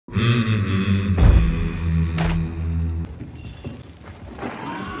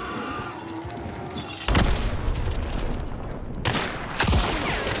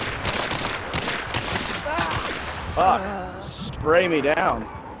spray me down.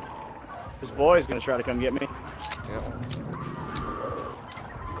 This boy's gonna try to come get me. Yep.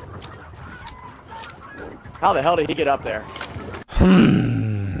 How the hell did he get up there?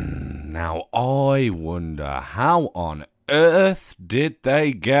 Now I wonder how on earth did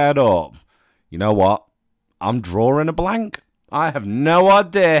they get up? You know what? I'm drawing a blank. I have no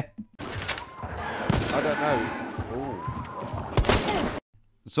idea. I don't know. Ooh.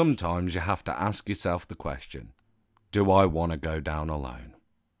 Sometimes you have to ask yourself the question, do I want to go down alone?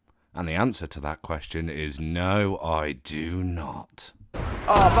 And the answer to that question is no, I do not.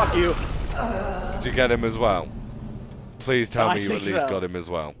 Oh, fuck you. Did you get him as well? Please tell me you at think least so. got him as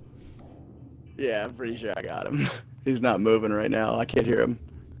well. Yeah, I'm pretty sure I got him. He's not moving right now. I can't hear him.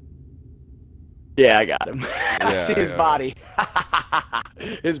 Yeah, I got him. I see his body.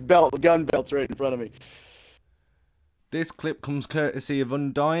 His gun belt's right in front of me. This clip comes courtesy of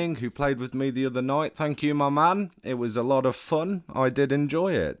Undying, who played with me the other night. Thank you, my man. It was a lot of fun. I did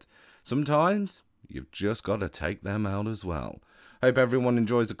enjoy it. Sometimes you've just got to take them out as well. Hope everyone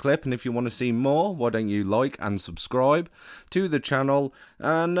enjoys the clip, and if you want to see more, why don't you like and subscribe to the channel,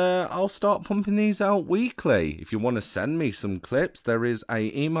 and I'll start pumping these out weekly. If you want to send me some clips, there is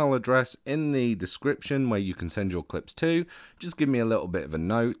an email address in the description where you can send your clips to. Just give me a little bit of a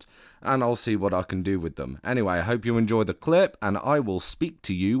note, and I'll see what I can do with them. Anyway, I hope you enjoy the clip, and I will speak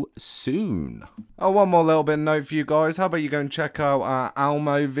to you soon. Oh, one more little bit of note for you guys. How about you go and check out our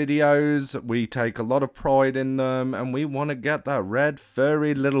Almo videos? We take a lot of pride in them, and we want to get that red,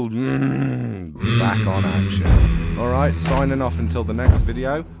 furry little back on action. Alright, signing off until the next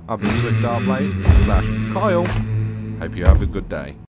video. I've been SwiftDartBlade / Kyle. Hope you have a good day.